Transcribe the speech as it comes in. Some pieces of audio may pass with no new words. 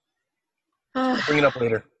I'll bring it up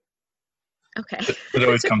later. Okay. It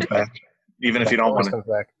always comes back, even if Yeah, you it don't always want it. comes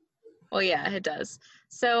back. Well, yeah, it does.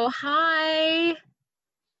 So, hi.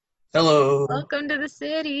 Hello. Welcome to the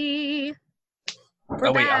city. We're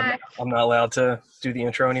Oh wait, back. I'm not allowed to do the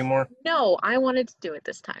intro anymore. No, I wanted to do it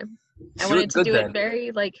this time. I Do wanted it to good do it then.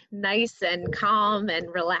 very nice and calm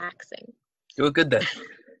and relaxing. Do it good then.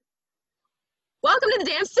 Welcome to the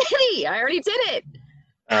damn city. I already did it.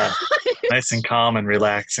 Nice and calm and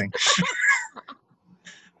relaxing.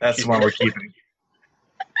 That's the one we're keeping.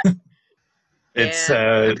 It's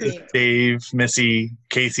Yeah, agreed. Dave, Missy,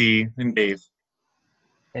 Casey, and Dave.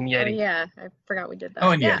 And Oh Yeti. yeah, I forgot we did that.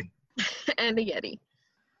 Oh, and Yeah, Yeti. and a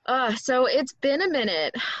Yeti. So it's been a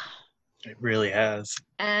minute, It really has.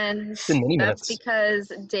 and It's been many that's minutes. because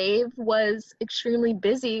Dave was extremely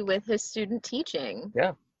busy with his student teaching.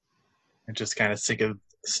 Yeah. I'm just kind of sick of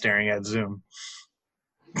staring at Zoom.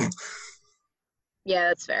 Yeah,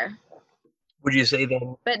 that's fair. Would you say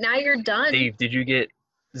then, But now you're done. Dave, did you get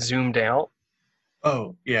zoomed out?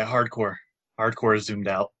 Oh, yeah, hardcore. Hardcore is zoomed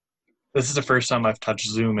out. This is the first time I've touched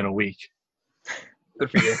Zoom in a week.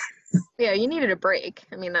 Good for you. Yeah, you needed a break.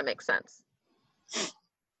 I mean, that makes sense.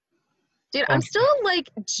 Dude, I'm still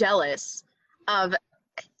jealous of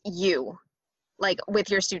you,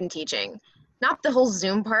 with your student teaching. Not the whole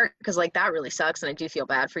Zoom part, because that really sucks, and I do feel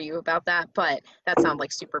bad for you about that. But that sounds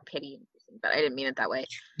super pity, but I didn't mean it that way.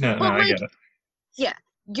 No, But I get it. yeah,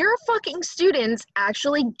 your fucking students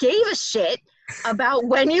actually gave a shit about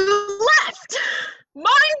when you left. Mine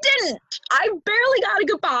didn't. I barely got a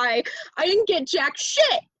goodbye. I didn't get jack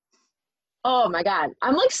shit. Oh my god,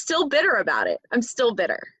 I'm still bitter about it. I'm still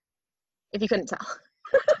bitter. If you couldn't tell.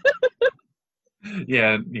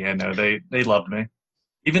 Yeah, no, they loved me.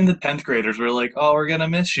 Even the 10th graders were like, "Oh, we're gonna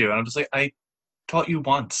miss you," and I'm just like, "I taught you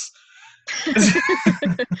once."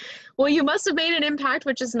 Well, you must have made an impact,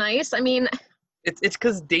 which is nice. I mean, It's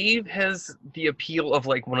because Dave has the appeal of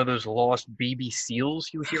one of those lost baby seals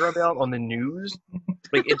you hear about on the news.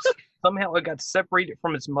 It's somehow it got separated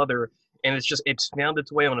from its mother, and it's found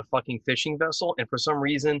its way on a fucking fishing vessel, and for some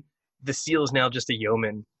reason the seal is now just a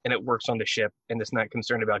yeoman, and it works on the ship, and it's not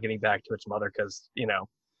concerned about getting back to its mother because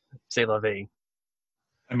c'est la vie.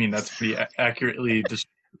 I mean, that's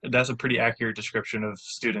a pretty accurate description of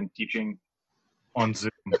student teaching on Zoom.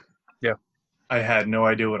 Yeah. I had no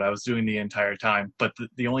idea what I was doing the entire time, but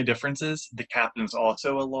the only difference is the captain's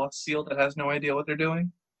also a lost seal that has no idea what they're doing.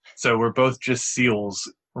 So we're both just seals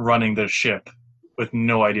running the ship with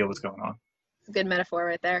no idea what's going on. good metaphor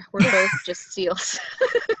right there. We're both just seals.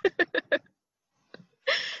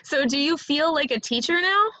 So do you feel like a teacher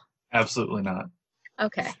now? Absolutely not.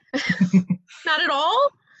 Okay. Not at all?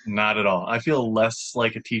 Not at all. I feel less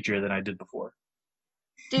like a teacher than I did before.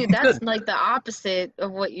 Dude, that's the opposite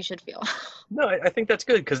of what you should feel. No, I think that's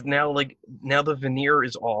good because now the veneer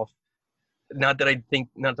is off. Not that I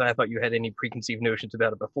thought you had any preconceived notions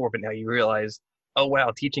about it before, but now you realize, oh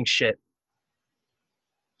wow, teaching shit.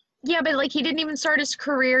 Yeah, but he didn't even start his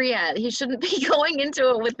career yet. He shouldn't be going into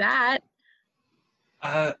it with that.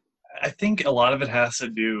 I think a lot of it has to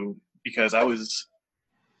do because I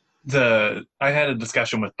had a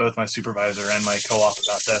discussion with both my supervisor and my co-op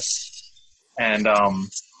about this, and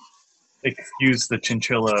excuse the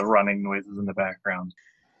chinchilla running noises in the background.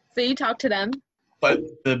 So you talk to them. But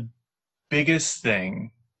the biggest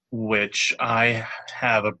thing, which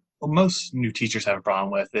most new teachers have a problem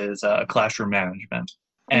with, is classroom management.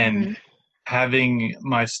 And having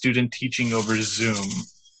my student teaching over Zoom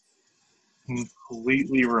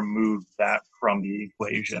completely removed that from the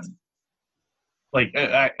equation.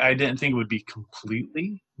 I didn't think it would be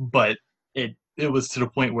completely, but it was to the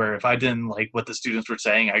point where if I didn't like what the students were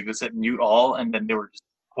saying, I could hit mute all, and then they were just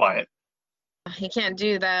quiet. You can't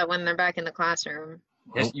do that when they're back in the classroom.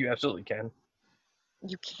 Yes, you absolutely can.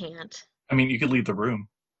 You can't. I mean, you could leave the room.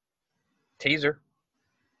 Taser.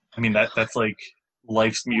 I mean, that's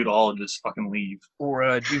life's mute all and just fucking leave.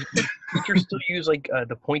 Or do teachers still use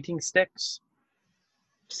the pointing sticks?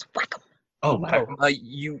 Just whack them. Oh, wow. No,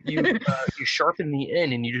 you sharpen the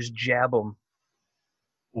end and you just jab them.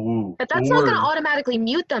 Ooh. But that's not going to automatically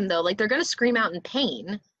mute them, though. They're going to scream out in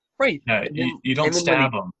pain. Right. Yeah, you don't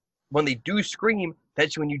stab them. When they do scream,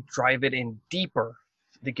 that's when you drive it in deeper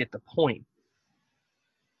to get the point.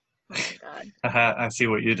 Oh, my God. I see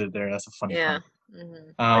what you did there. That's a funny Yeah.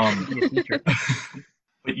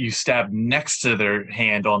 But you stab next to their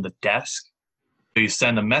hand on the desk. So you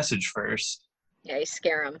send a message first. Yeah, you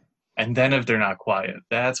scare them. And then if they're not quiet,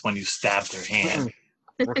 that's when you stab their hand.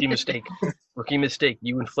 Rookie mistake. Rookie mistake.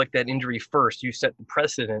 You inflict that injury first. You set the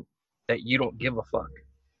precedent that you don't give a fuck.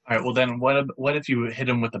 All right, well then what if you hit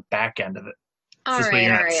them with the back end of it? Is All this what right,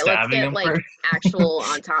 you're all not right. Let's stabbing get him like first? actual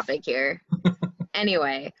on topic here.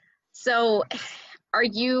 Anyway, so are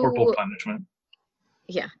Corporal you, punishment.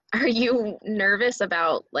 yeah, are you nervous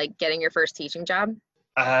about like getting your first teaching job?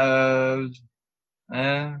 Uh,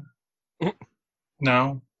 eh,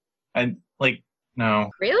 no. I like no.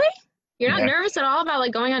 Really? You're not Yeah, nervous at all about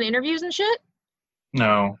like going on interviews and shit?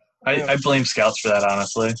 no. Yeah. I blame scouts for that.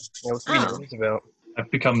 Honestly, Yeah, what's to be Oh, nervous about?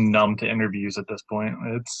 I've become numb to interviews at this point.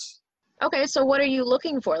 It's okay. So what are you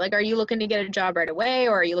looking for? Like, are you looking to get a job right away,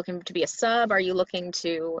 or are you looking to be a sub? Are you looking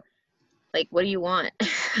to, like, what do you want?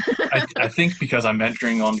 I think because I'm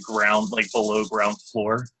entering on ground, like below ground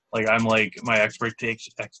floor. Like I'm like my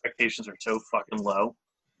expectations are so fucking low.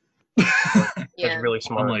 That's Yeah. really I'm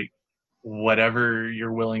smart. like, whatever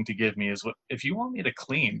you're willing to give me is what. If you want me to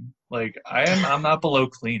clean, like I'm not below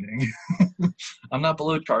cleaning. I'm not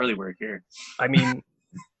below Charlie work here. I mean,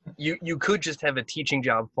 you could just have a teaching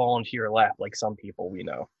job fall into your lap, like some people we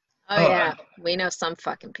know. Oh yeah, we know some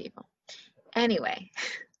fucking people. Anyway,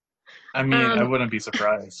 I mean, I um, wouldn't be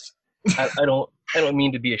surprised. I don't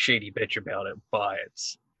mean to be a shady bitch about it, but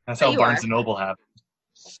That's but how you are. Barnes and Noble happened.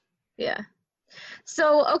 Yeah.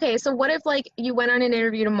 So okay, so what if like you went on an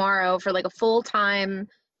interview tomorrow for like a full-time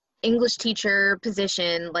English teacher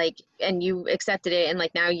position, like, and you accepted it, and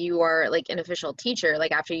like now you are like an official teacher,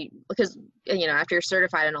 like after you, because you know after you're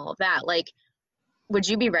certified and all of that, like, would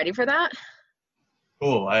you be ready for that?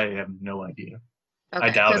 Oh, I have no idea.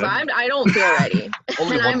 Okay, doubt because it. I don't feel ready,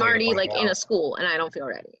 only and one I'm way to already find like in out. a school, and I don't feel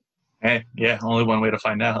ready. Hey, yeah, only one way to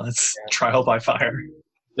find out. It's Yeah. trial by fire.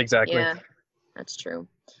 Exactly. Yeah, that's true.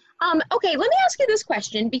 Okay, let me ask you this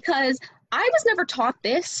question because I was never taught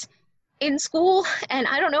this in school, and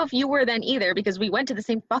I don't know if you were then either because we went to the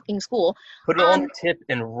same fucking school. Put it on the tip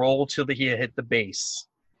and roll till he hit the base.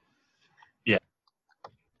 Yeah.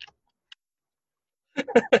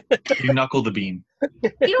 You knuckle the beam. I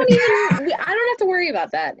don't have to worry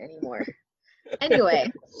about that anymore.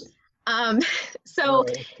 Anyway, so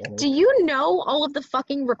do you know all of the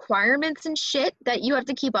fucking requirements and shit that you have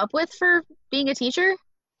to keep up with for being a teacher?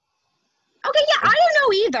 Okay, yeah, I didn't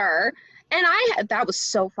know either. And that was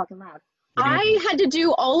so fucking loud. I had to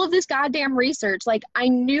do all of this goddamn research. Like, I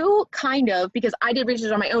knew kind of, because I did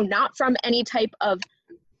research on my own, not from any type of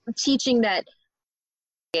teaching that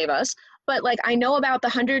gave us, but like I know about the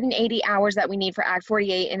 180 hours that we need for Act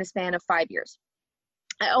 48 in a span of 5 years.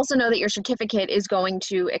 I also know that your certificate is going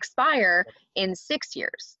to expire in 6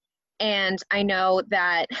 years. And I know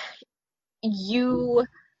that you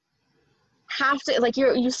have to, like,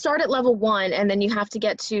 you start at level 1 and then you have to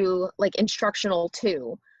get to like instructional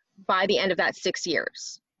 2 by the end of that 6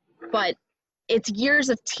 years. But it's years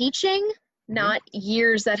of teaching, not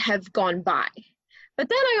years that have gone by. But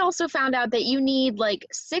then I also found out that you need like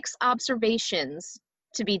 6 observations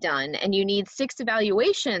to be done, and you need 6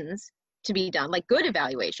 evaluations to be done, like good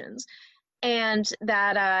evaluations. And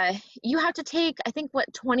that you have to take, I think,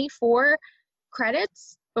 24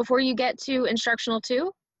 credits before you get to instructional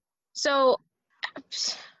 2. So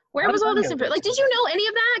where was all this information? Like, did you know any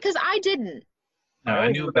of that? Because I didn't. No, I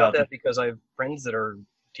I knew about that because I have friends that are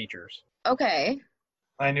teachers. Okay.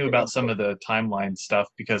 I knew about some of the timeline stuff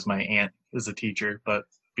because my aunt is a teacher, but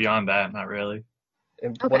beyond that, not really.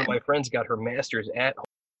 And one of my friends got her master's at home,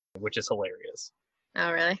 which is hilarious.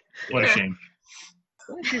 Oh, really? What a shame.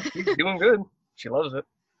 She's doing good. She loves it.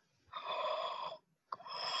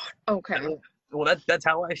 Okay. Well, that's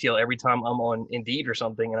how I feel every time I'm on Indeed or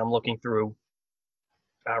something and I'm looking through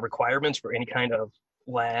requirements for any kind of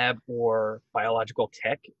lab or biological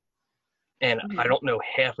tech, and I don't know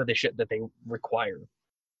half of the shit that they require.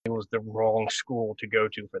 It was the wrong school to go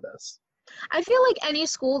to for this. I feel like any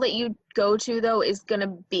school that you go to, though, is going to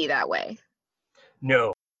be that way.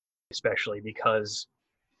 No, especially because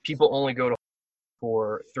people only go to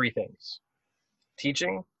for 3 things: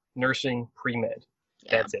 teaching, nursing, pre-med.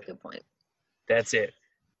 Yeah, That's it. Good point. That's it.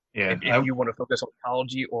 Yeah, If you want to focus on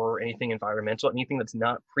ecology or anything environmental, anything that's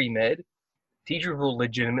not pre-med, teachers will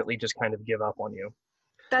legitimately just kind of give up on you.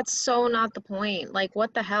 That's so not the point. Like,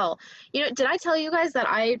 what the hell? You know, did I tell you guys that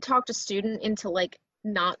I talked a student into, like,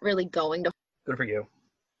 not really going to... Good for you.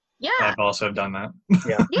 Yeah. I've also done that.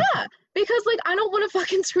 Yeah. Yeah, because, like, I don't want to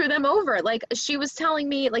fucking screw them over. Like, she was telling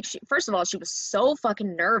me, like, first of all, she was so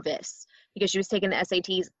fucking nervous because she was taking the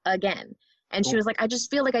SATs again. And she was like, I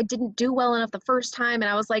just feel like I didn't do well enough the first time. And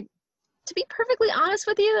I was like, to be perfectly honest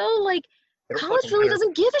with you, though, like, college really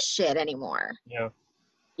doesn't give a shit anymore. Yeah.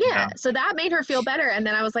 Yeah, so that made her feel better. And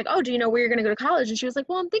then I was like, oh, do you know where you're going to go to college? And she was like,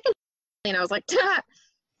 well, I'm thinking. And I was like,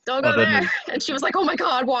 don't go there. And she was like, oh, my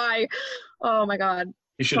God, why? Oh, my God.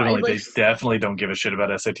 You should have Right, only. like- They definitely don't give a shit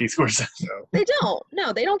about SAT scores. They don't.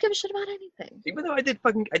 No, they don't give a shit about anything. Even though I did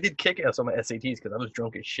kick ass on my SATs because I was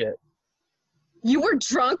drunk as shit. You were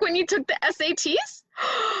drunk when you took the SATs?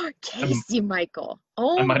 Casey Michael.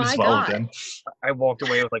 Oh I might my as well have god. been. I walked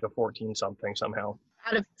away with like a 14 something somehow.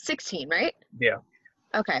 Out of 16, right? Yeah.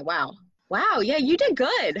 Okay, wow. Wow, yeah, you did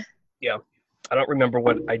good. I don't remember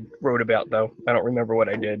what I wrote about though. I don't remember what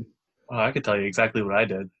I did. Well, I could tell you exactly what I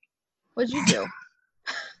did. What'd you do?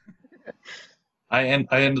 I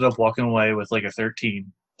ended up walking away with like a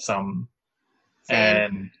 13 some, Same.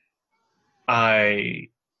 and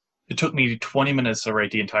it took me 20 minutes to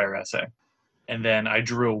write the entire essay, and then I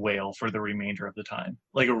drew a whale for the remainder of the time,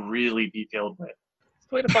 like a really detailed whale. It's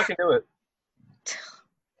the way to fucking do it.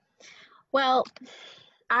 Well,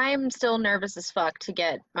 I'm still nervous as fuck to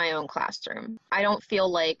get my own classroom. I don't feel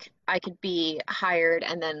like I could be hired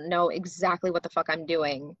and then know exactly what the fuck I'm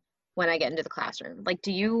doing when I get into the classroom. Like,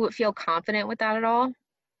 do you feel confident with that at all?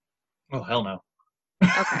 Oh hell no.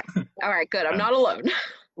 Okay. All right, good. I'm not alone.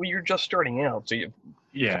 Well, you're just starting out, so you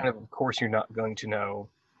Yeah, kind of course, you're not going to know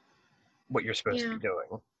what you're supposed to Yeah. be doing.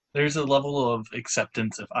 there's a level of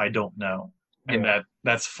acceptance if I don't know, and Yeah.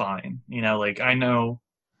 that's fine. You know, like I know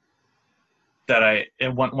that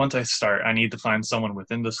once I start, I need to find someone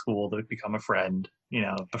within the school to become a friend. You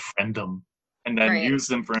know, befriend them, and then Right. use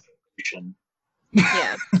them for information.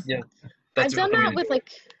 Yeah. That's I've done what I'm that gonna with do. like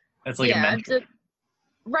That's like a yeah, mentor.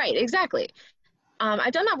 right, exactly.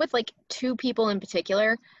 I've done that with like two people in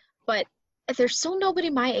particular, but there's still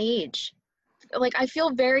nobody my age. Like I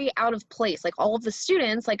feel very out of place. Like all of the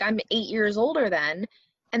students, like I'm 8 years older than,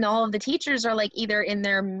 and all of the teachers are like either in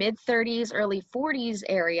their mid 30s, early 40s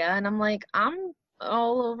area, and I'm like, I'm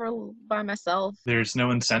all over by myself. There's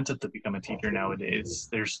no incentive to become a teacher nowadays.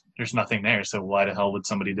 There's nothing there. So why the hell would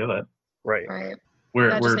somebody do it? Right. Right.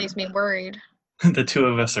 We're That just makes me worried. the two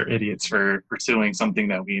of us are idiots for pursuing something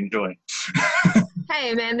that we enjoy.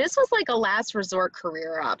 Hey man, this was like a last resort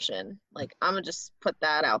career option. Like I'm gonna just put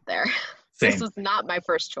that out there. Same. This was not my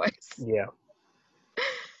first choice. Yeah.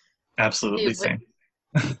 Absolutely Dude, same.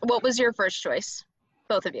 What was your first choice?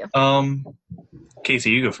 Both of you.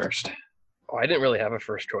 Casey, you go first. Oh, I didn't really have a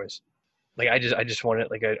first choice. Like I just wanted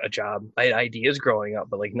like a job. I had ideas growing up,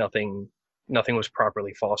 but like nothing was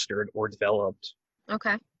properly fostered or developed.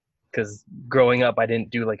 Okay. Because growing up, I didn't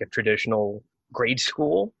do like a traditional grade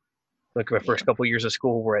school. Like my first couple years of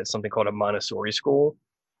school were at something called a Montessori school,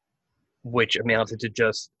 which amounted to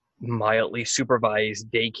just mildly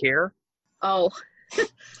supervised daycare Oh,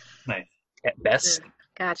 Nice. at best.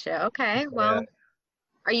 gotcha. Okay. Well,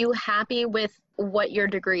 are you happy with what your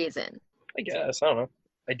degree is in? I guess I don't know.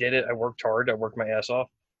 I did it. I worked hard. I worked my ass off.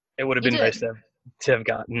 It would have You been did. nice to have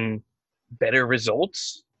gotten better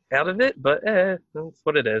results out of it, but that's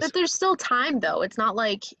what it is. But there's still time though. It's not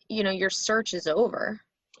like, your search is over.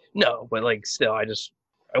 No, but like still, I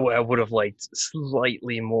would have liked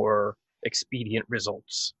slightly more expedient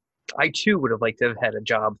results. I too would have liked to have had a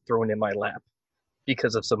job thrown in my lap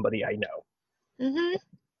because of somebody I know. Mm-hmm.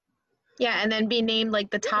 Yeah, and then be named like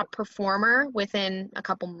the top performer within a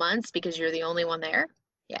couple months because you're the only one there.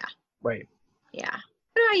 Right. Yeah.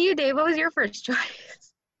 What about you, Dave? What was your first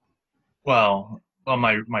choice? Well,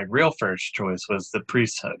 my real first choice was the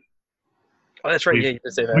priesthood. Oh, that's right. We've- Yeah, you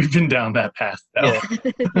did say that. We've been down that path now.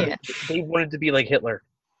 Yeah. Yeah. They wanted to be like Hitler.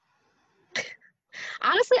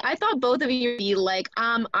 Honestly, I thought both of you would be like,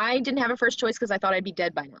 I didn't have a first choice because I thought I'd be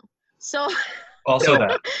dead by now. So Also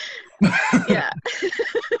that. yeah.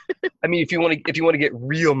 I mean, if you want to get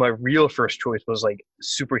real, my real first choice was like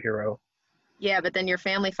superhero. Yeah, but then your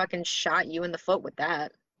family fucking shot you in the foot with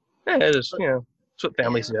that. It is, it's what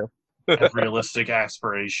families do. Have realistic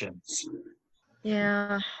aspirations.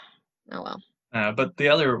 Yeah. Oh well. But the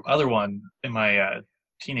other one in my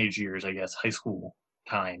teenage years, I guess, high school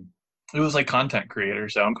time, it was like content creator.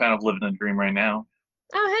 So I'm kind of living a dream right now.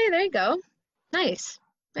 Oh hey, there you go. Nice.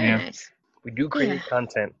 Very Yeah. nice. We do create Yeah.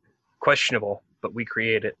 content, questionable, but we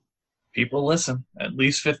create it. People listen. At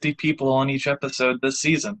least 50 people on each episode this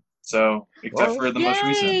season. So except Well, for the most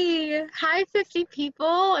recent. Yay! Hi, 50 people.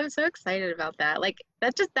 I'm so excited about that. Like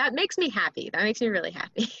that makes me happy. That makes me really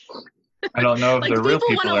happy. I don't know if Like they're real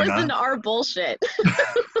people want people to or listen not. to our bullshit.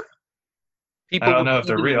 People don't know with if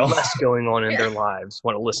they're even real. less going on in Yeah. their lives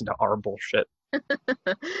want to listen to our bullshit.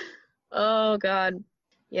 Oh God.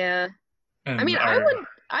 Yeah. And I mean, our-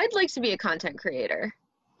 I'd like to be a content creator,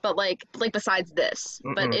 but like besides this,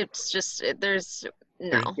 but Mm-mm. it's just there's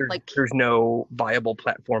no There's no viable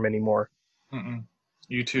platform anymore.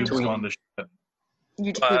 YouTube's Tweet. gone to shit.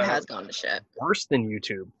 YouTube has gone to shit. Worse than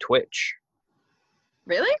YouTube, Twitch.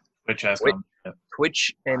 Really? Which has Twitch, gone.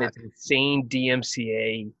 Twitch and its insane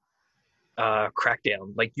DMCA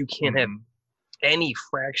crackdown. Like, you can't have any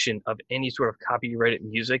fraction of any sort of copyrighted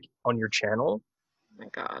music on your channel. Oh my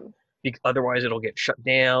God. Otherwise, it'll get shut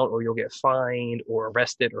down, or you'll get fined or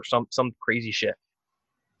arrested or some crazy shit.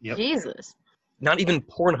 Yep. Jesus. Not even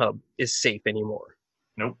Pornhub is safe anymore.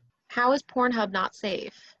 Nope. How is Pornhub not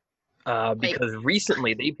safe? Because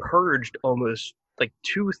recently they purged almost like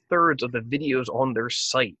 2/3 of the videos on their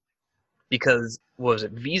site because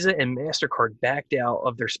Visa and MasterCard backed out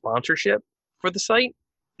of their sponsorship for the site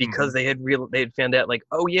because they had found out, like,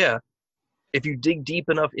 oh yeah, if you dig deep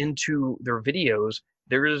enough into their videos,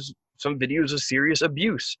 there's some videos of serious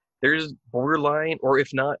abuse. There's borderline, or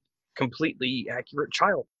if not completely accurate,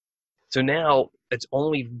 child. So now it's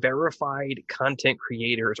only verified content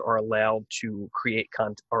creators are allowed to create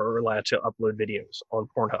content or are allowed to upload videos on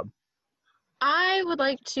Pornhub. I would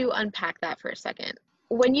like to unpack that for a second.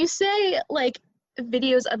 When you say, like,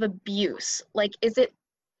 videos of abuse, like,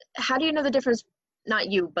 how do you know the difference? Not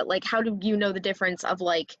you, but, like, how do you know the difference of,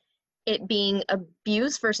 like, it being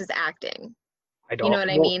abuse versus acting? I don't. You know what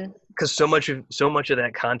I mean? Because so much of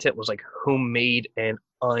that content was, like, homemade and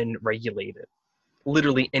unregulated.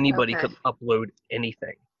 Literally anybody could upload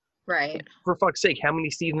anything. Right. For fuck's sake, how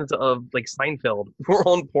many seasons of, like, Seinfeld were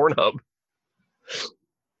on Pornhub?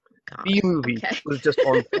 God. B-movie was just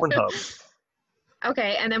on Pornhub.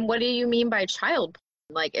 Okay, and then what do you mean by child?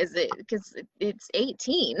 Like, is it because it's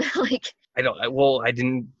 18? Like, I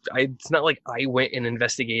didn't. It's not like I went and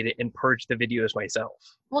investigated and purged the videos myself.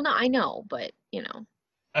 well, no, I know, but you know.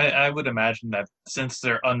 I would imagine that since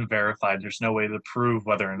they're unverified, there's no way to prove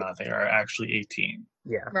whether or not they are actually 18.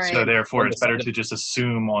 Yeah. Right. So therefore, it's better to just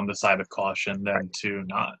assume on the side of caution than to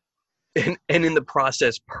not. And in the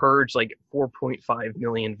process, purge like 4.5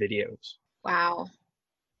 million videos. Wow.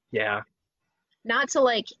 Yeah. Not to,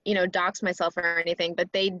 like, you know, dox myself or anything, but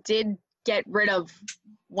they did get rid of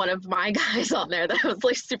one of my guys on there that I was,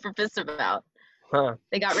 like, super pissed about. Huh.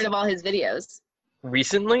 They got rid of all his videos.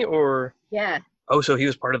 Recently, or? Yeah. Oh, so he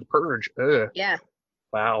was part of the purge. Ugh. Yeah.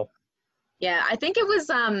 Wow. Yeah, I think it was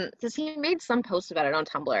because he made some post about it on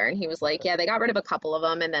Tumblr, and he was like, yeah, they got rid of a couple of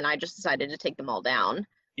them, and then I just decided to take them all down.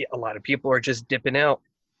 Yeah, a lot of people are just dipping out.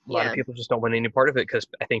 A lot of people just don't want any part of it because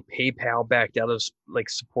I think PayPal backed out of, like,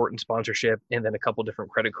 support and sponsorship, and then a couple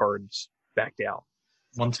different credit cards backed out.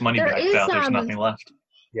 Once money backed out, there's nothing left.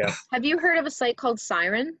 Yeah. Have you heard of a site called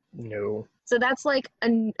Siren? No. So that's like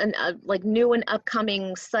a like new and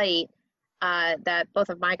upcoming site that both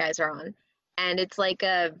of my guys are on, and it's like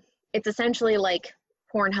it's essentially like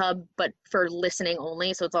Pornhub but for listening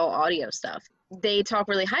only, so it's all audio stuff. They talk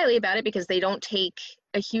really highly about it because they don't take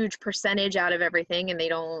a huge percentage out of everything, and they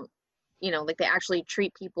don't, you know, like, they actually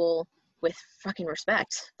treat people with fucking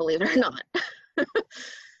respect, believe it or not.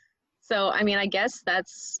 So, I mean, I guess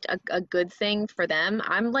that's a good thing for them.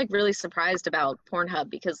 I'm, like, really surprised about Pornhub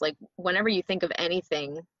because, like, whenever you think of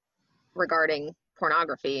anything regarding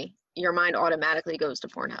pornography, your mind automatically goes to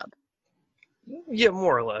Pornhub. Yeah,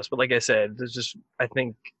 more or less. But like I said, I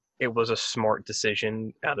think it was a smart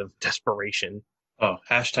decision out of desperation. Oh,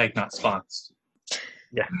 hashtag not sponsored.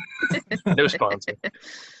 Yeah. No sponsor.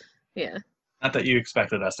 Yeah. Not that you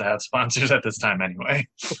expected us to have sponsors at this time anyway.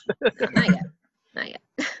 Not yet. Not yet.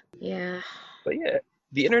 Yeah. But yeah,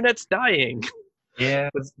 the internet's dying. Yeah.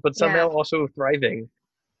 But somehow also thriving.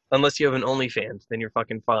 Unless you have an OnlyFans, then you're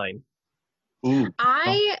fucking fine. Ooh.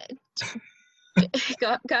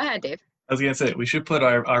 Go ahead, Dave. I was going to say, we should put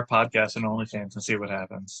our podcast in OnlyFans and see what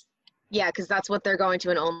happens. Yeah, because that's what they're going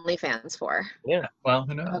to an OnlyFans for. Yeah. Well,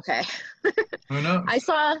 who knows? Okay. Who knows? I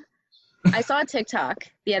saw a TikTok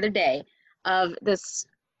the other day of this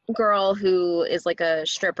girl who is like a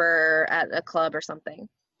stripper at a club or something.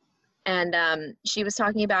 And she was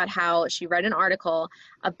talking about how she read an article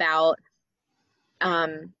about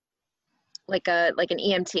like an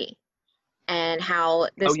EMT, and how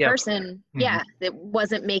this person that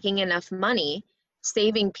wasn't making enough money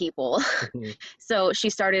saving people. So she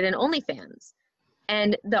started an OnlyFans,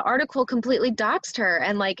 and the article completely doxed her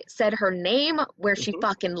and, like, said her name, where she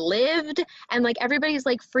fucking lived, and, like, everybody's,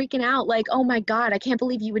 like, freaking out, like, oh my God, I can't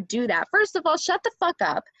believe you would do that. First of all, shut the fuck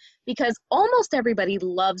up, because almost everybody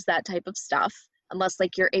loves that type of stuff, unless,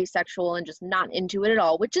 like, you're asexual and just not into it at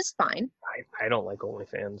all, which is fine. I don't like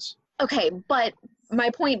OnlyFans. Okay, but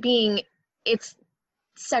my point being, it's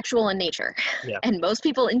sexual in nature. Yeah. And most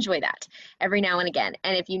people enjoy that every now and again.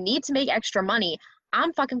 And if you need to make extra money,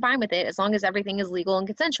 I'm fucking fine with it as long as everything is legal and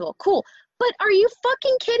consensual. Cool. But are you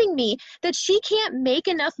fucking kidding me that she can't make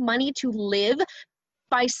enough money to live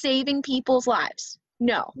by saving people's lives?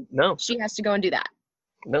 No. No. She has to go and do that.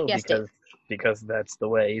 No, Yes, because because that's the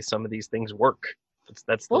way some of these things work.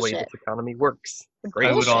 That's the way Bullshit. this economy works.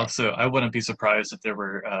 Great. I wouldn't be surprised if there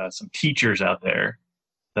were some teachers out there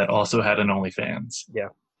that also had an OnlyFans. Yeah.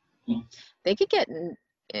 They could get in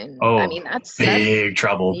Oh, I mean, that's big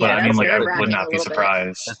trouble. But yeah, I mean, that's like, I would nerve-wracking a not be little bit.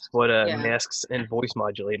 surprised. That's what Yeah. masks and voice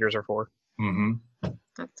modulators are for. Mm-hmm.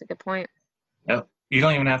 That's a good point. Yep. You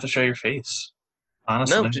don't even have to show your face.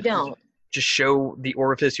 Honestly, No, You don't. just show the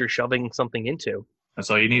orifice you're shoving something into. that's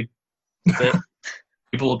all you need. That's it.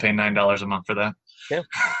 People will pay $9 a month for that.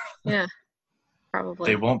 Yeah.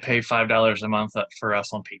 Probably. They won't pay $5 a month for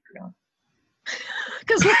us on Patreon.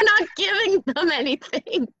 Because we're not giving them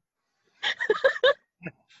anything.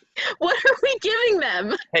 What are we giving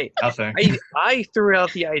them? Hey, Nothing. I threw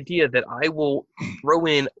out the idea that I will throw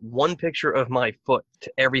in one picture of my foot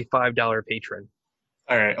to every $5 patron.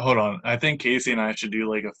 All right, hold on. I think Casey and I should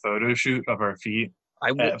do like a photo shoot of our feet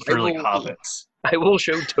for like hobbits. I will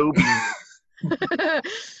show Toby.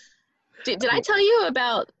 Did I tell you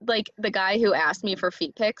about like the guy who asked me for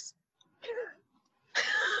feet pics?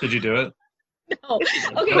 Did you do it? No.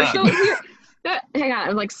 Okay, so here, hang on.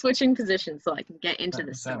 I'm like switching positions so I can get into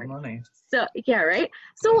this story. Money. So yeah, right.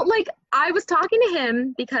 So like I was talking to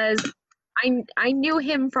him because I knew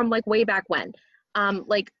him from like way back when.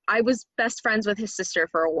 Like I was best friends with his sister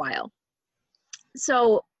for a while.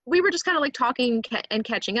 So we were just kind of like talking and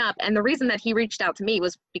catching up. And the reason that he reached out to me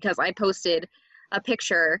was because I posted a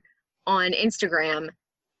picture on Instagram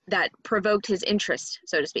that provoked his interest,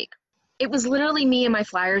 so to speak. It was literally me in my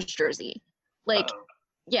Flyers jersey. Like,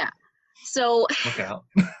 yeah. So Look out.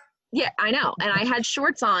 yeah, I know. And I had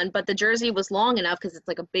shorts on, but the jersey was long enough because it's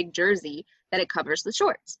like a big jersey that it covers the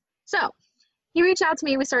shorts. So he reached out to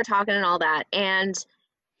me, we started talking and all that. And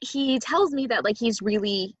he tells me that like he's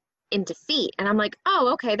really into feet. And I'm like, oh,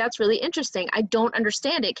 okay, that's really interesting. I don't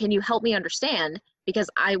understand it. Can you help me understand? Because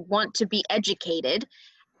I want to be educated.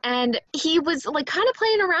 And he was like kind of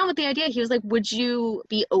playing around with the idea. He was like, would you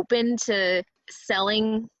be open to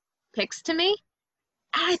selling pics to me?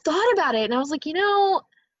 And I thought about it and I was like, there's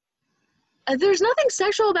nothing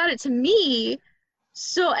sexual about it to me.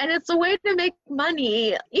 So, and it's a way to make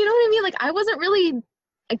money. You know what I mean? Like I wasn't really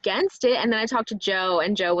against it. And then I talked to Joe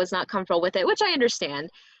and Joe was not comfortable with it, which I understand.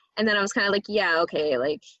 And then I was kind of like, yeah, okay,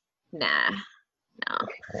 like, nah, no.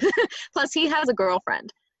 Plus he has a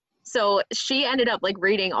girlfriend. So she ended up like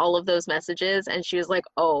reading all of those messages and she was like,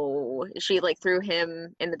 oh, she like threw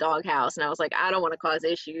him in the doghouse. And I was like, I don't want to cause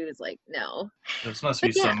issues. Like, no. This must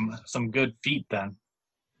be some good feet then.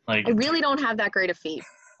 Like I really don't have that great of feet.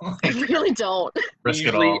 I really don't. Risk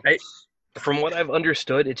it all. From what I've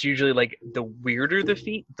understood, it's usually like the weirder the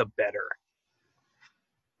feet, the better.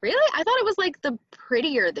 Really? I thought it was like the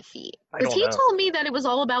prettier the feet. Because he told me that it was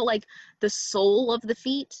all about like the sole of the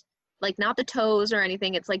feet. Like not the toes or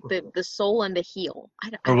anything. It's like the sole and the heel.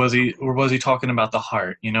 Or was he talking about the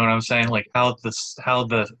heart? You know what I'm saying? Like how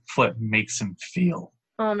the foot makes him feel.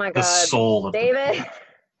 Oh my God. The soul of David.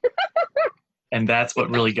 And that's what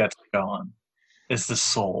really gets going. It's the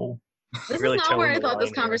soul. This really is not where I towing the thought this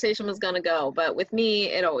line here. conversation was gonna go, but with me,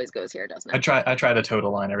 it always goes here, doesn't it? I try to toe the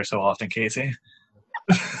line every so often, Casey.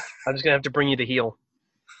 I'm just gonna have to bring you to heel.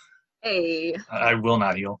 Hey. I will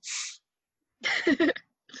not heal.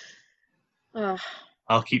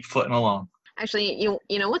 I'll keep footing along. Actually,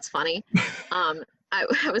 you know what's funny? I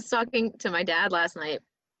was talking to my dad last night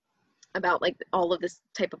about like all of this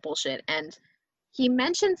type of bullshit, and he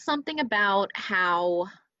mentioned something about how,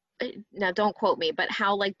 now don't quote me, but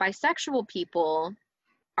how like bisexual people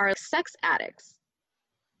are sex addicts.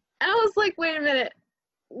 And I was like, wait a minute,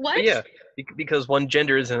 what? But yeah, because one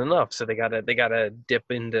gender isn't enough, so they gotta dip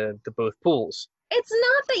into both pools. It's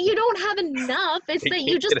not that you don't have enough, it's that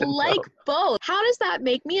you just like both. How does that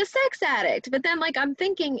make me a sex addict? But then like I'm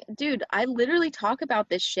thinking, dude, I literally talk about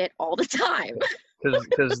this shit all the time.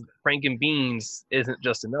 Because Franken beans isn't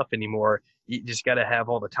just enough anymore. You just gotta have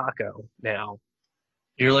all the taco now.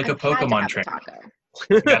 You're like a Pokemon trainer.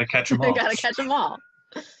 You gotta catch them all. I gotta catch them all.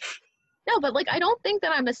 No, but like I don't think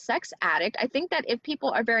that I'm a sex addict. I think that if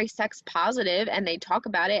people are very sex positive and they talk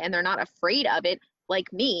about it and they're not afraid of it,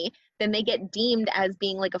 like me, then they get deemed as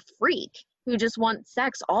being like a freak who just wants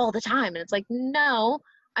sex all the time. And it's like, no,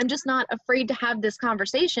 I'm just not afraid to have this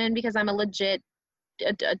conversation because I'm a legit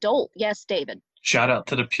adult. Yes, David. Shout out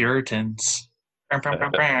to the Puritans.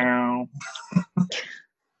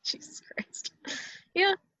 Jesus Christ.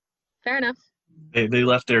 Yeah, fair enough. They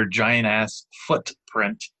left their giant ass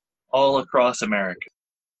footprint all across America.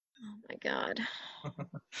 Oh my God.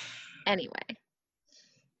 Anyway.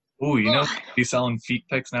 Ooh, you know, be selling feet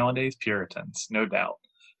pics nowadays? Puritans, no doubt.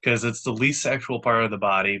 Because it's the least sexual part of the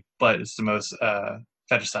body, but it's the most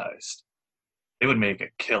fetishized. they would make a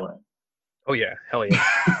killing. Oh yeah, hell yeah.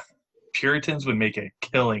 Puritans would make a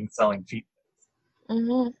killing selling feet.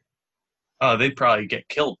 Mm-hmm. Oh, they'd probably get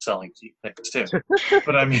killed selling feet pics too.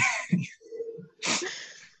 But I mean,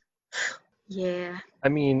 Yeah. I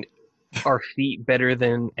mean, are feet better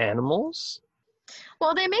than animals?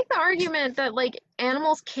 Well, they make the argument that like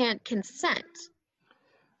animals can't consent.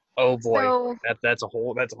 Oh boy, So that's a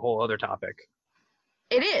whole other topic.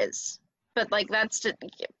 it is. But like that's just,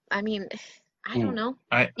 I mean, I don't know.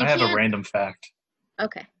 I You have a can't- random fact.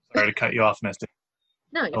 Okay. Sorry to cut you off, Misty,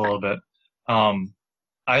 No, a you're little fine. bit.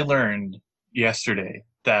 I learned yesterday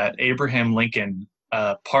that Abraham Lincoln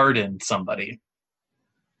pardoned somebody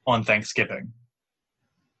on Thanksgiving,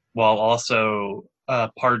 while also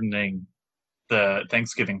pardoning the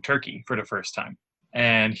Thanksgiving turkey for the first time.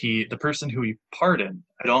 And the person who he pardoned,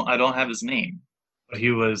 I don't have his name, but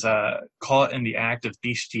he was caught in the act of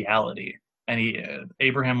bestiality, and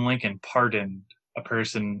Abraham Lincoln pardoned a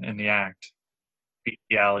person in the act of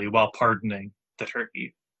bestiality while pardoning the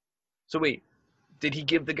turkey. So wait, did he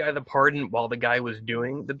give the guy the pardon while the guy was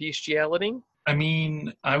doing the bestiality? I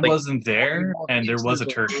mean, I Like, wasn't there, walked and there into was a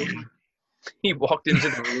the turkey. room. He walked into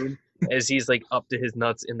the room as he's like up to his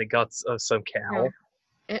nuts in the guts of some cow.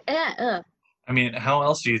 I mean, how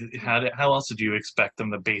else did you expect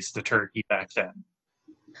them to baste the turkey back then?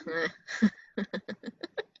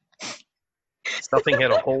 Stuffing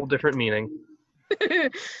had a whole different meaning.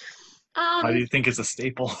 Why do you think it's a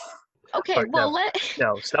staple? Okay, Alright, well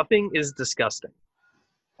No, stuffing is disgusting.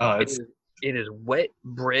 It It's is wet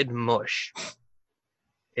bread mush.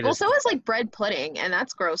 It well, is so is like bread pudding, and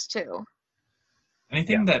that's gross too.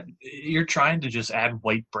 anything that you're trying to just add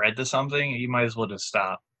white bread to something, you might as well just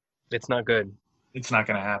stop. it's not good. It's not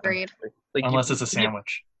going to happen Agreed. Like unless you, it's a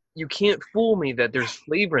sandwich. you can't fool me that there's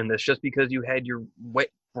flavor in this just because you had your wet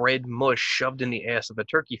bread mush shoved in the ass of a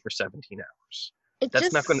turkey for 17 hours. It That's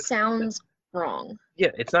just not gonna- sounds wrong. Yeah,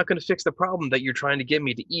 it's not going to fix the problem that you're trying to get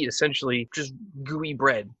me to eat, essentially just gooey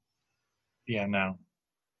bread. Yeah, no.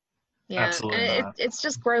 Yeah, Absolutely and not. it's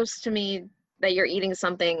just gross to me that you're eating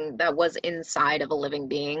something that was inside of a living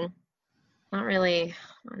being. Not really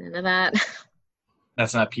into that.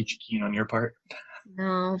 That's not peachy keen on your part.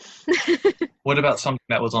 No. What about something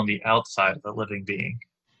that was on the outside of a living being?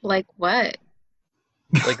 Like what?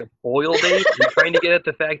 Like a boiled egg? You're trying to get at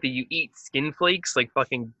the fact that you eat skin flakes like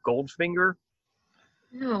fucking Goldfinger?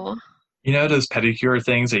 No. You know those pedicure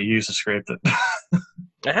things that you use to scrape it?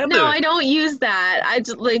 I have No, those. I don't use that. I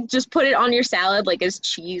just put it on your salad like as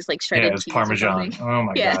cheese, like shredded Yeah, it's cheese or Parmesan. something. Oh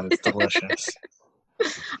my Yeah. god, it's delicious.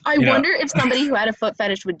 I You know- wonder if somebody who had a foot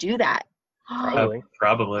fetish would do that. Probably.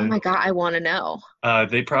 Probably. Oh my god, I want to know.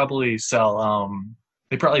 They probably sell.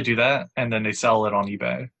 They probably do that, and then they sell it on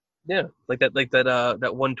eBay. Yeah, like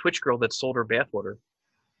that one Twitch girl that sold her bathwater.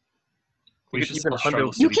 We You should could even sell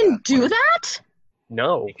Struggle hundo- You City can bath do water. that?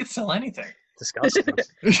 No, You could sell anything. disgusting.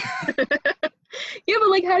 Yeah, but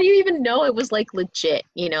like, how do you even know it was like legit?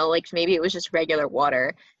 You know, like maybe it was just regular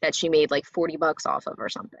water that she made like $40 off of or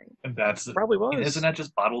something. And that's Probably was. Isn't that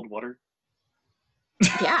just bottled water?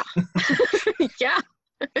 Yeah. Yeah.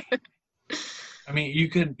 I mean, you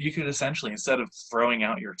could essentially, instead of throwing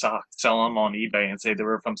out your socks, sell them on eBay and say they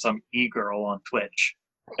were from some e-girl on Twitch,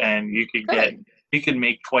 and you could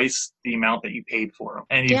make twice the amount that you paid for them,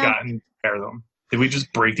 and you've Yeah. gotten to pair them. Did we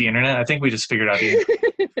just break the internet? I think we just figured out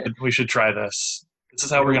we should try this. This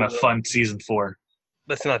is how we're gonna fund season 4.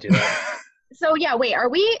 Let's not do that. So yeah, wait, are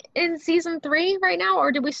we in season 3 right now,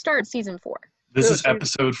 or did we start season 4 This is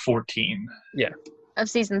episode 14. of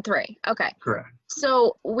season 3? Okay. Correct.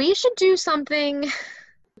 So we should do something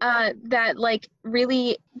that like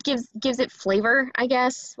really gives it flavor, I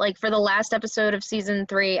guess. Like for the last episode of season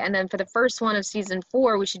 3, and then for the first one of season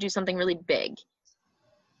 4, we should do something really big.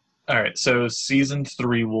 All right, so season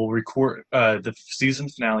 3 will record the season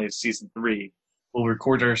finale of season 3. We'll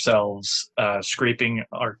record ourselves scraping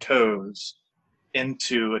our toes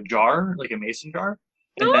into a jar, like a mason jar,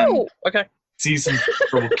 and then No. Okay. season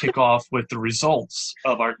 4 will kick off with the results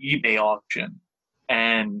of our eBay auction,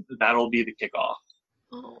 and that'll be the kickoff.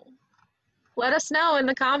 Oh. Let us know in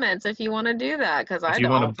the comments if you want to do that, because I If you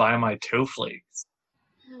want to don't. buy my toe flakes,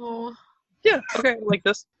 Oh. Yeah. Okay. I like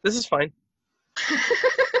this. This is fine.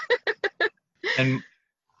 and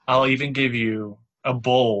I'll even give you a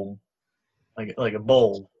bowl, like a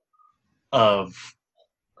bowl of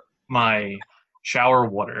my shower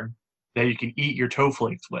water that you can eat your toe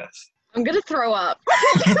flakes with. I'm gonna throw up.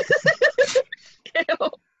 Ew.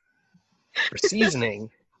 For seasoning,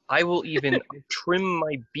 I will even trim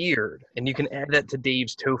my beard, and you can add that to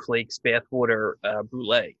Dave's toe flakes bathwater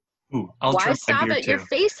brulee. Ooh, I'll Why trim my stop beard at your too.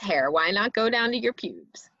 face hair? Why not go down to your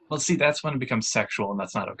pubes? Well, see, that's when it becomes sexual, and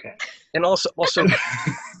that's not okay. And also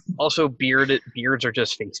beards are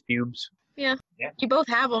just face pubes. Yeah. Yeah. You both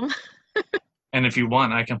have them. And if you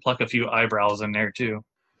want, I can pluck a few eyebrows in there too.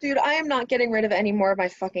 Dude, I am not getting rid of any more of my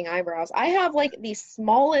fucking eyebrows. I have like the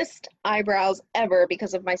smallest eyebrows ever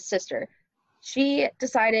because of my sister. She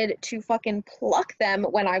decided to fucking pluck them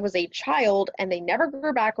when I was a child and they never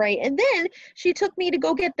grew back right. And then she took me to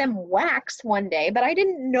go get them waxed one day, but I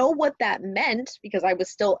didn't know what that meant because I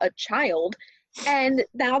was still a child. And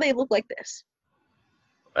now they look like this.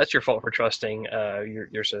 That's your fault for trusting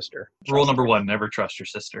your sister. Rule number 1, never trust your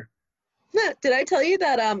sister. Did I tell you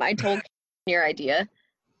that I told your idea,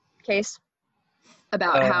 Case,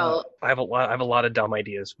 about how I have a lot of dumb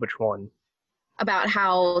ideas. Which one? About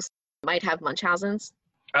how might have Munchausen's?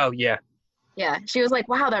 Oh yeah. Yeah, she was like,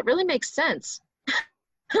 "Wow, that really makes sense."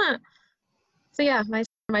 So yeah, my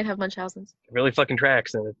sister might have Munchausen's. It really fucking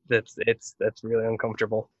tracks, and that's really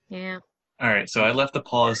uncomfortable. Yeah. All right, so I left the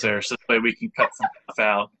pause there so that way we can cut some stuff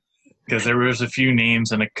out because there was a few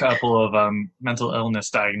names and a couple of mental illness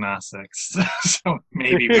diagnostics. So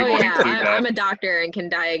maybe we Oh won't yeah, include that. I'm a doctor and can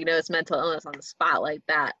diagnose mental illness on the spot like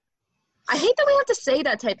that. I hate that we have to say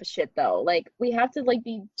that type of shit though. Like we have to like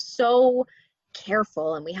be so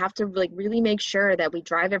careful and we have to like really make sure that we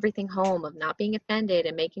drive everything home of not being offended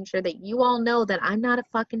and making sure that you all know that I'm not a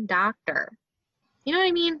fucking doctor. You know what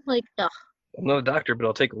I mean? Like, ugh. I'm not a doctor, but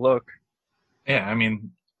I'll take a look. Yeah, I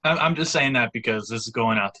mean, I'm just saying that because this is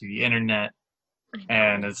going out to the internet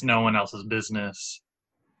and it's no one else's business.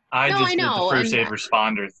 I did the first aid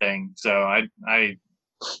responder thing, so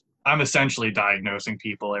I'm essentially diagnosing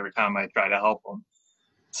people every time I try to help them.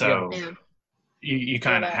 So Yeah. you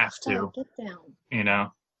kind of have to, get down. you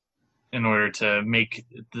know, in order to make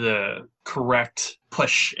the correct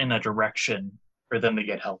push in a direction for them to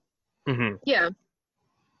get help. Mm-hmm. Yeah.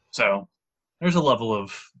 So there's a level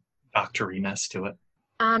of doctoriness to it.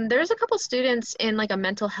 There's a couple students in like a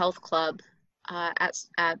mental health club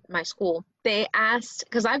at my school. They asked,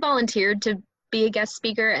 because I volunteered to be a guest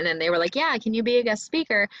speaker, and then they were like, yeah, can you be a guest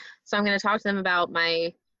speaker? So I'm going to talk to them about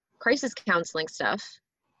my crisis counseling stuff.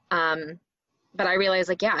 But I realized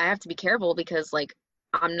like, yeah, I have to be careful because like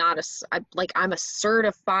I'm a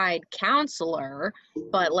certified counselor,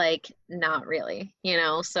 but like not really, you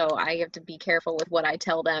know, so I have to be careful with what I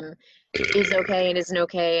tell them is okay and isn't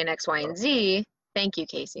okay and X, Y, and Z. Thank you,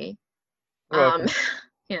 Casey.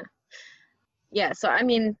 Yeah, so I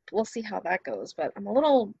mean, we'll see how that goes, but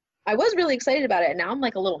I was really excited about it, and now I'm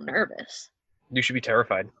like a little nervous. You should be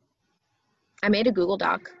terrified. I made a Google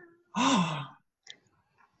Doc.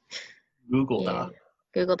 Google Doc.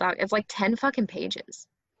 Google Doc. It's like 10 fucking pages.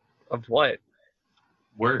 Of what?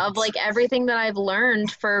 Words. Of like everything that I've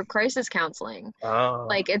learned for crisis counseling. Oh.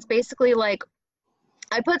 Like it's basically like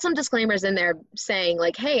I put some disclaimers in there saying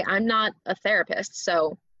like, hey, I'm not a therapist,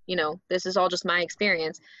 so you know, this is all just my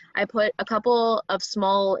experience. I put a couple of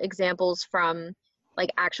small examples from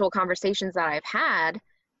like actual conversations that I've had,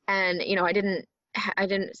 and you know, I didn't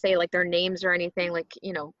say like their names or anything, like,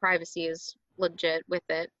 you know, privacy is legit with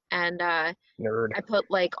it. And Nerd. I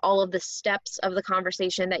put like all of the steps of the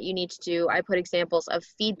conversation that you need to do. I put examples of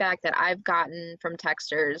feedback that I've gotten from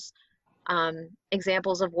texters,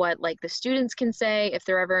 examples of what like the students can say if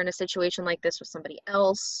they're ever in a situation like this with somebody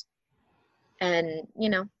else. And, you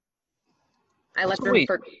know, I left room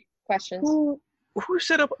for questions. Who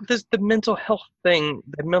set up the mental health thing,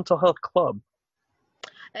 the mental health club?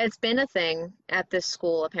 It's been a thing at this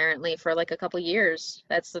school apparently for like a couple years.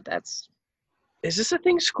 That's Is this a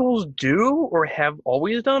thing schools do or have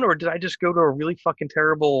always done, or did I just go to a really fucking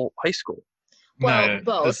terrible high school? Well, No,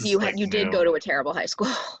 both. You did new. go to a terrible high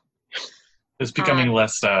school. It's becoming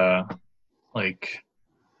less like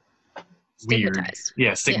weird. Stigmatized.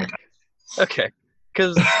 Yeah, stigmatized. Okay,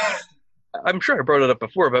 because I'm sure I brought it up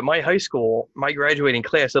before, but my high school, my graduating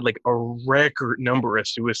class had like a record number of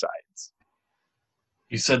suicides.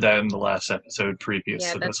 You said that in the last episode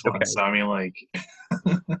previous to this one, so I mean, like,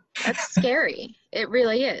 that's scary. It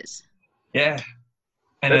really is. Yeah,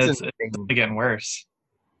 and it's getting worse.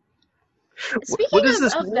 What is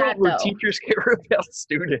this world where teachers care about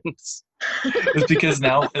students? It's because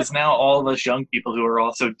now all of us young people who are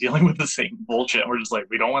also dealing with the same bullshit. We're just like,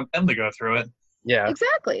 we don't want them to go through it. Yeah,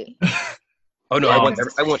 exactly. Oh no, I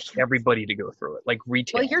want everybody to go through it, like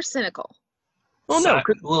retail. Well, you're cynical. Well, no,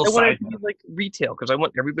 because I want it to be like retail, because I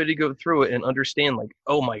want everybody to go through it and understand, like,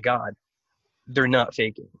 oh my god, they're not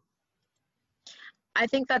faking. I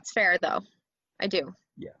think that's fair, though. I do.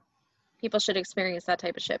 Yeah. People should experience that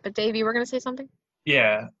type of shit. But Dave, you were gonna say something?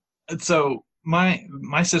 Yeah. So my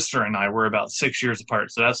sister and I were about 6 years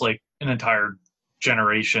apart, so that's like an entire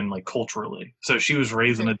generation, like culturally. So she was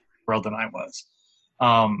raised in a different world than I was.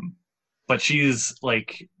 But she's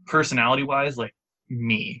like personality wise, like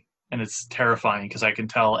me. And it's terrifying because I can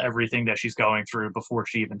tell everything that she's going through before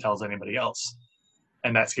she even tells anybody else.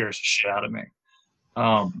 And that scares the shit out of me.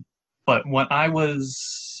 But when I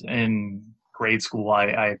was in grade school,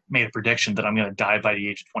 I made a prediction that I'm going to die by the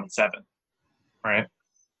age of 27. Right?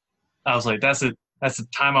 I was like, that's the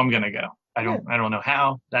time I'm going to go. I don't know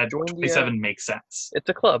how. That 27 makes sense. It's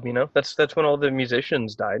a club, you know. That's when all the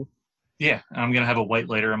musicians died. Yeah, I'm going to have a white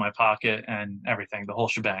lighter in my pocket and everything, the whole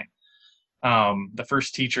shebang. The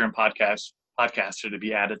first teacher and podcaster to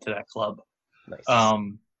be added to that club. Nice.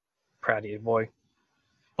 Proud of you, boy.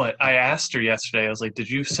 But I asked her yesterday, I was like, did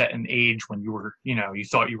you set an age when you were, you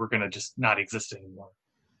thought you were going to just not exist anymore?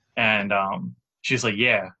 And she's like,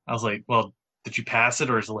 yeah. I was like, well, did you pass it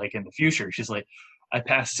or is it like in the future? She's like, I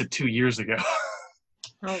passed it 2 years ago.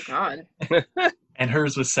 Oh, God. And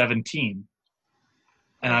hers was 17.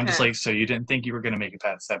 And I'm just like, so you didn't think you were going to make it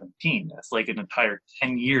past 17? That's like an entire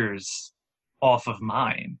 10 years off of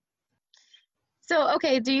mine. So,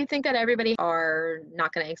 okay, do you think that everybody are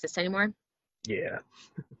not going to exist anymore? Yeah.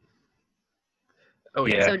 Oh,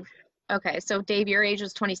 yeah. So, okay, so Dave, your age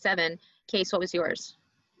was 27. Case, what was yours?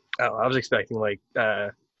 Oh, I was expecting like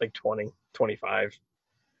 20, 25.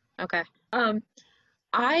 Okay.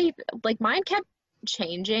 Mine kept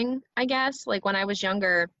changing, I guess, like when I was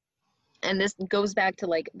younger. And this goes back to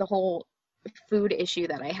like the whole food issue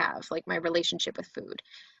that I have, like my relationship with food.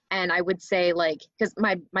 And I would say like, because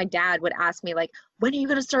my dad would ask me like, when are you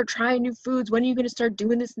going to start trying new foods? When are you going to start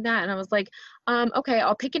doing this and that? And I was like, okay,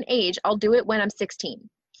 I'll pick an age. I'll do it when I'm 16.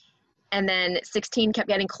 And then 16 kept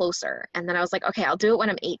getting closer. And then I was like, okay, I'll do it when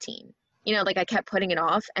I'm 18. Like I kept putting it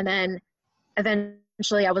off. And then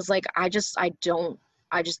eventually I was like, I just don't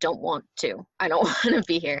want to. I don't want to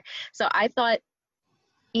be here. So I thought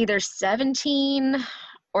either 17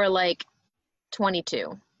 or like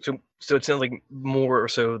 22. So it sounds like more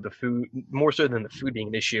so than the food being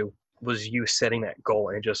an issue was you setting that goal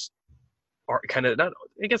and just kind of not,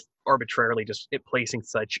 I guess, arbitrarily just it placing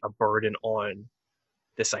such a burden on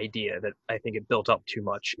this idea that I think it built up too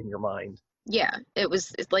much in your mind. Yeah,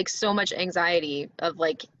 it's like so much anxiety of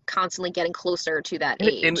like constantly getting closer to that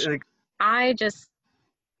age.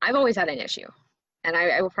 I've always had an issue, and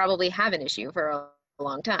I will probably have an issue for a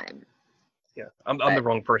long time. Yeah, I'm the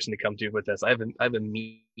wrong person to come to with this. I have a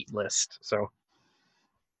meat list, so.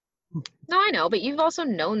 No, I know, but you've also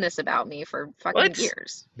known this about me for fucking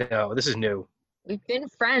years. No, this is new. We've been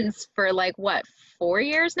friends for like what, 4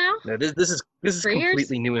 years now? No, this is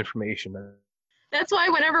completely new information. That's why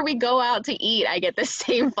whenever we go out to eat, I get the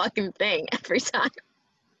same fucking thing every time.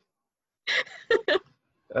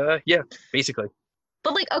 Yeah, basically.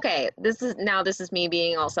 But like, okay, this is me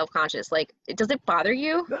being all self-conscious. Like, does it bother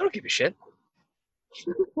you? I don't give a shit.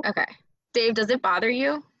 Okay. Dave, does it bother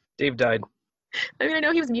you? Dave died. I mean, I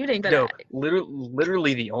know he was muting, but... No,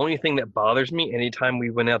 literally the only thing that bothers me anytime we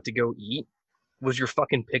went out to go eat was your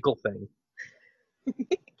fucking pickle thing.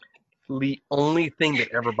 The only thing that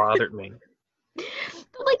ever bothered me.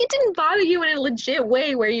 But like, it didn't bother you in a legit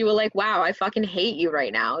way where you were like, wow, I fucking hate you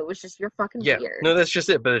right now. It was just, you're fucking weird. No, that's just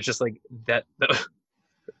it. But it's just like that.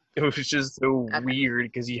 It was just so weird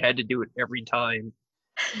because you had to do it every time.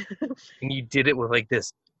 And you did it with like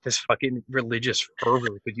this fucking religious fervor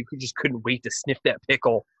because you just couldn't wait to sniff that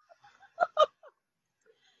pickle.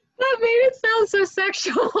 That made it sound so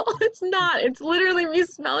sexual. It's not. It's literally me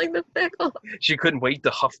smelling the pickle. She couldn't wait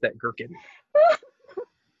to huff that gherkin.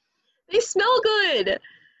 They smell good.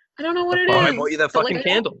 I don't know what it is. I bought you that fucking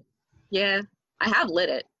candle. Yeah, I have lit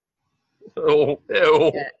it. Oh,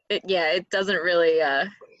 ew. It doesn't really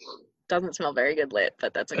doesn't smell very good lit,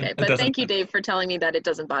 but that's okay. But thank you, Dave, for telling me that it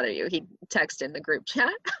doesn't bother you. He texted in the group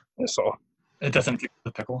chat. I saw. It doesn't tickle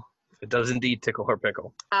the pickle. It does indeed tickle her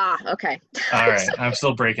pickle. Ah, okay. All right, I'm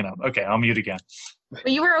still breaking up. Okay, I'll mute again. But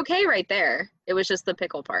you were okay right there. It was just the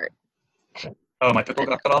pickle part. Oh, my pickle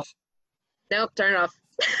got cut off? Nope, turn it off.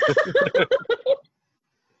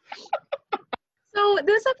 So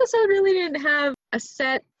this episode really didn't have a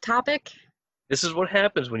set topic. This is what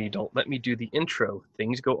happens when you don't let me do the intro.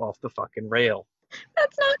 Things go off the fucking rail.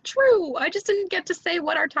 That's not true. I just didn't get to say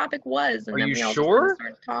what our topic was. And Are then you we all sure? just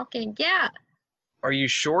started talking. Yeah. Are you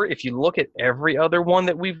sure? If you look at every other one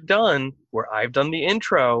that we've done, where I've done the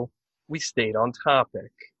intro, we stayed on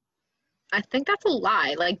topic. I think that's a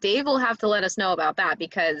lie. Like, Dave will have to let us know about that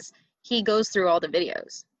because he goes through all the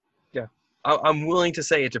videos. Yeah. I'm willing to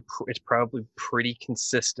say it's probably pretty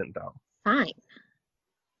consistent, though. Fine.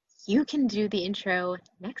 You can do the intro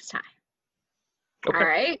next time. Okay. All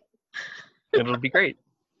right? It'll be great.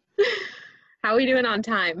 How How are we doing on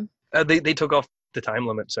time? They took off the time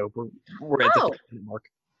limit, so we're at the 50-minute mark.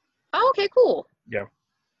 Oh, okay, cool. Yeah.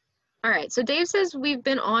 All right. So Dave says we've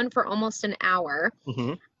been on for almost an hour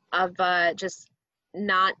of just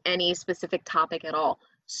not any specific topic at all.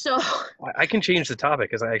 So I can change the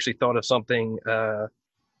topic because I actually thought of something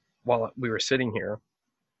while we were sitting here.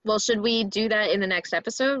 well, should we do that in the next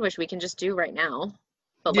episode, which we can just do right now?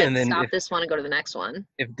 But Yeah, let's and then stop this one and go to the next one.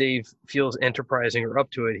 If Dave feels enterprising or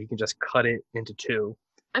up to it, he can just cut it into 2.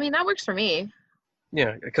 I mean, that works for me.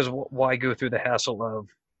 Yeah, because why go through the hassle of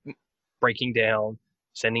breaking down,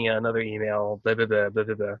 sending out another email, blah, blah, blah, blah,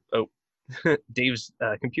 blah, blah. Oh, Dave's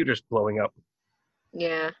computer's blowing up.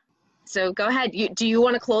 Yeah. So go ahead. Do you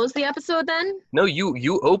want to close the episode then? No,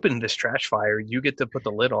 you opened this trash fire. You get to put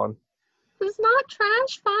the lid on. It's not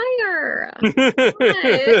trash fire.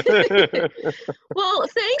 Well,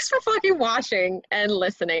 thanks for fucking watching and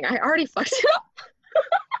listening. I already fucked it up.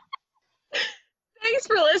 Thanks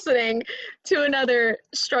for listening to another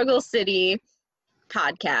Struggle City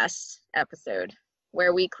podcast episode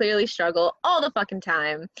where we clearly struggle all the fucking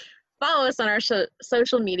time. Follow us on our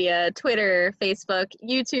social media, Twitter, Facebook,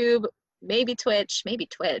 YouTube, maybe Twitch.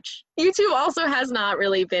 YouTube also has not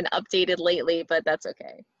really been updated lately, but that's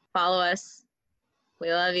okay. Follow us.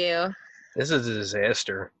 We love you. This is a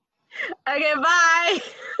disaster. Okay, bye.